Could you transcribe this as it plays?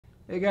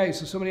Hey guys,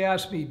 so somebody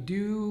asked me,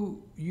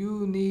 do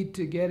you need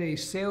to get a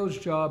sales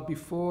job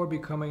before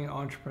becoming an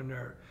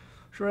entrepreneur?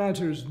 Short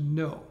answer is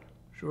no.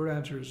 Short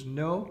answer is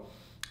no.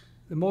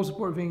 The most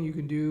important thing you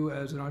can do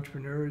as an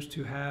entrepreneur is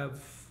to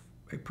have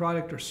a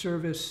product or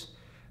service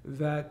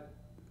that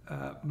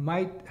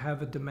might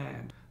have a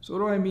demand. So what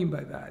do I mean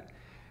by that?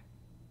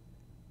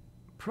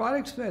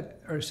 Products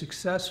that are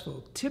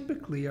successful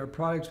typically are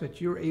products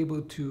that you're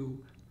able to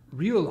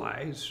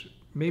realize.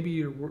 Maybe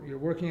you're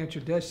working at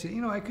your desk,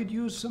 you know, I could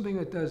use something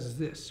that does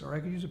this, or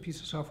I could use a piece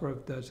of software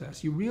that does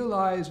this. You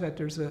realize that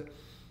there's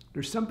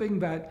something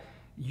that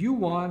you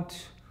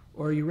want,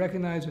 or you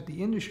recognize that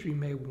the industry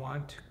may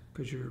want,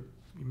 because you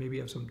maybe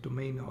have some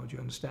domain knowledge, you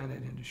understand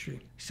that industry.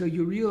 So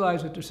you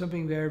realize that there's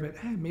something there that,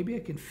 hey, maybe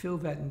I can fill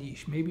that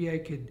niche. Maybe I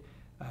could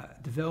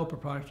develop a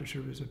product or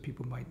service that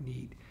people might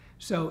need.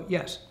 So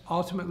yes,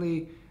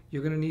 ultimately,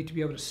 you're going to need to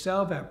be able to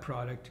sell that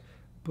product,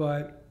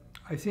 but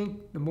I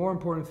think the more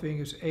important thing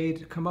is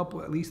to come up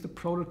with at least the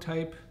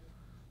prototype,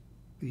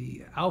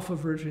 the alpha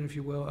version, if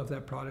you will, of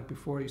that product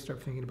before you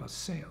start thinking about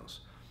sales.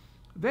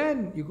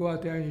 Then you go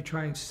out there and you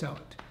try and sell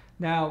it.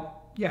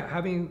 Now, yeah,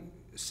 having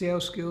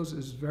sales skills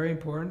is very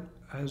important.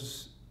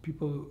 As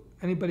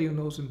anybody who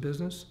knows in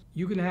business,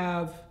 you can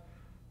have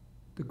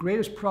the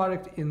greatest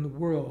product in the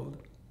world,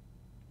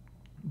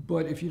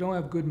 but if you don't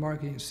have good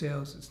marketing and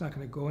sales, it's not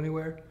going to go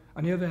anywhere.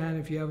 On the other hand,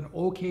 if you have an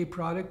okay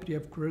product, but you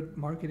have good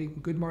marketing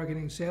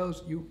and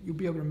sales, you'll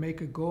be able to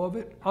make a go of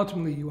it.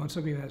 Ultimately, you want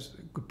somebody who has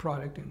a good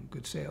product and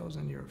good sales,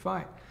 and you're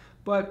fine.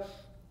 But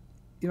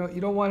you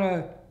don't want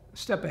to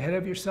step ahead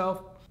of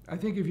yourself. I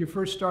think if you're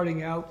first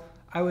starting out,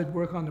 I would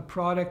work on the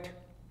product,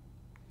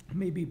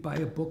 maybe buy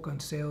a book on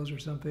sales or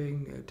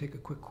something, take a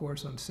quick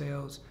course on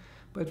sales.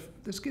 But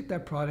let's get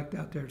that product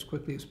out there as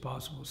quickly as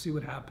possible, see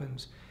what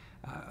happens.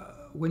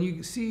 When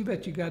you see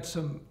that you got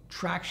some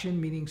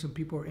traction, meaning some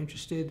people are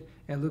interested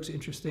and it looks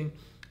interesting,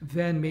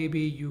 then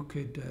maybe you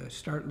could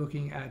start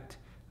looking at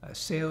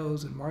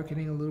sales and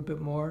marketing a little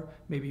bit more.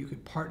 Maybe you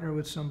could partner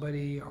with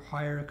somebody or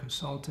hire a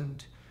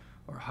consultant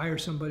or hire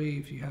somebody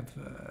if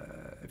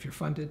you're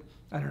funded.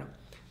 I don't know.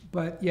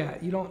 But yeah,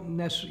 you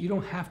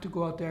don't have to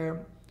go out there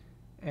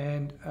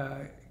and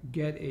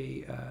get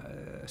a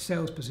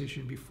sales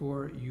position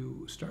before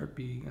you start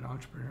being an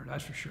entrepreneur,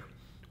 that's for sure.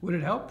 Would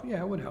it help?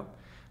 Yeah, it would help.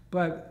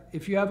 But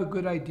if you have a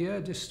good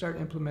idea, just start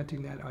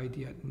implementing that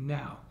idea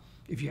now.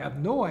 If you have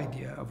no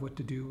idea of what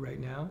to do right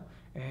now,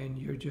 and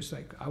you're just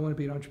like, I want to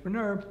be an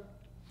entrepreneur,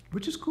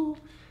 which is cool,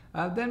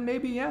 then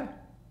maybe, yeah,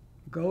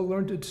 go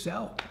learn to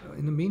sell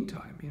in the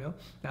meantime,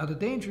 Now the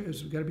danger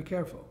is we've got to be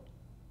careful.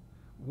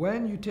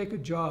 When you take a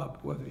job,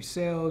 whether it's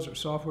sales or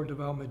software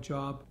development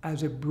job,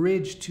 as a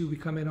bridge to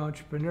becoming an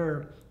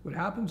entrepreneur, what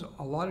happens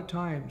a lot of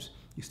times,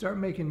 you start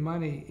making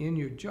money in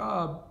your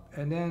job,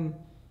 and then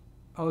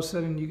all of a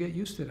sudden you get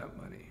used to that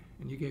money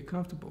and you get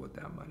comfortable with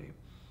that money.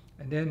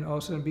 And then all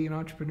of a sudden being an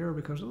entrepreneur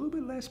becomes a little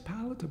bit less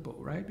palatable,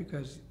 right?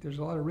 Because there's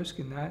a lot of risk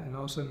in that, and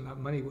all of a sudden that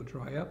money will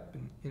dry up,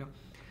 and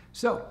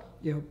So,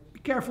 be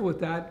careful with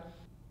that.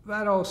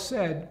 That all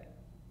said,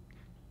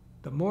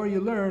 the more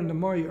you learn, the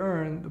more you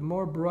earn, the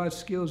more broad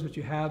skills that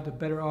you have, the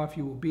better off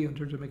you will be in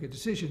terms of making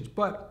decisions.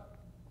 But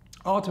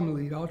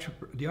ultimately,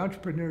 the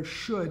entrepreneur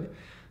should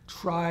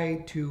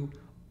try to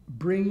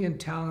bring in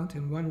talent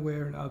in one way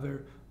or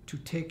another to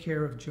take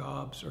care of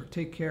jobs or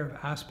take care of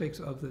aspects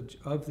of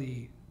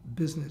the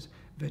business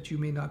that you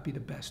may not be the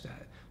best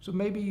at. So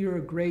maybe you're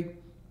a great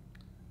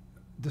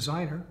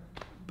designer,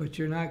 but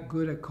you're not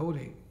good at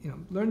coding.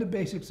 Learn the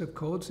basics of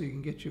code so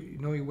you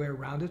can know your way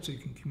around it, so you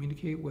can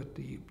communicate with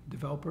the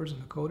developers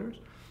and the coders.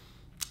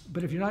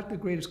 But if you're not the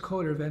greatest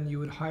coder, then you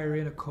would hire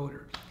in a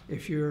coder.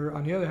 If you're,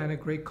 on the other hand, a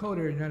great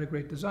coder and you're not a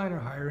great designer,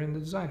 hire in the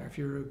designer. If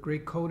you're a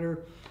great coder,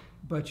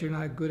 but you're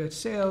not good at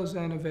sales,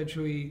 then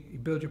eventually you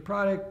build your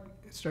product,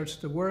 it starts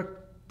to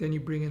work, then you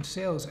bring in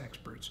sales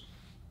experts.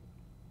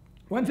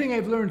 One thing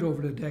I've learned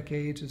over the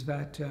decades is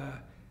that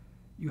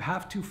you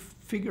have to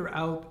figure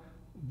out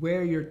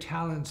where your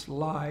talents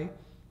lie,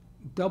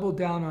 double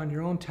down on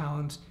your own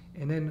talents,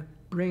 and then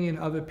bring in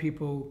other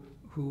people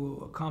who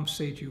will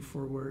compensate you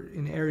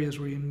in areas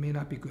where you may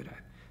not be good at.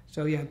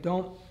 So yeah,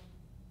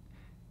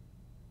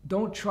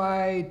 don't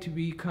try to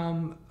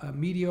become a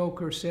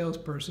mediocre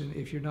salesperson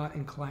if you're not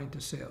inclined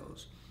to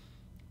sales.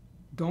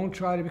 Don't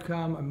try to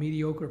become a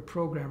mediocre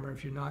programmer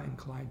if you're not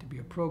inclined to be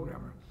a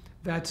programmer.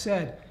 That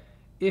said,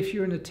 if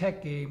you're in the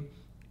tech game,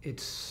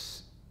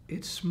 it's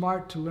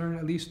smart to learn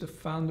at least the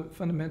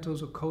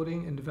fundamentals of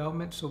coding and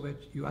development so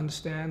that you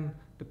understand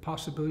the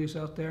possibilities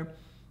out there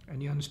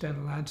and you understand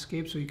the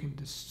landscape, so you can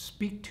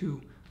speak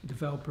to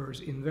developers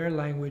in their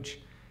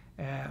language,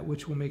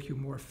 which will make you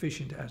more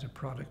efficient as a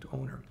product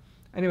owner.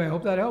 Anyway, I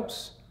hope that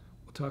helps.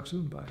 We'll talk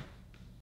soon. Bye.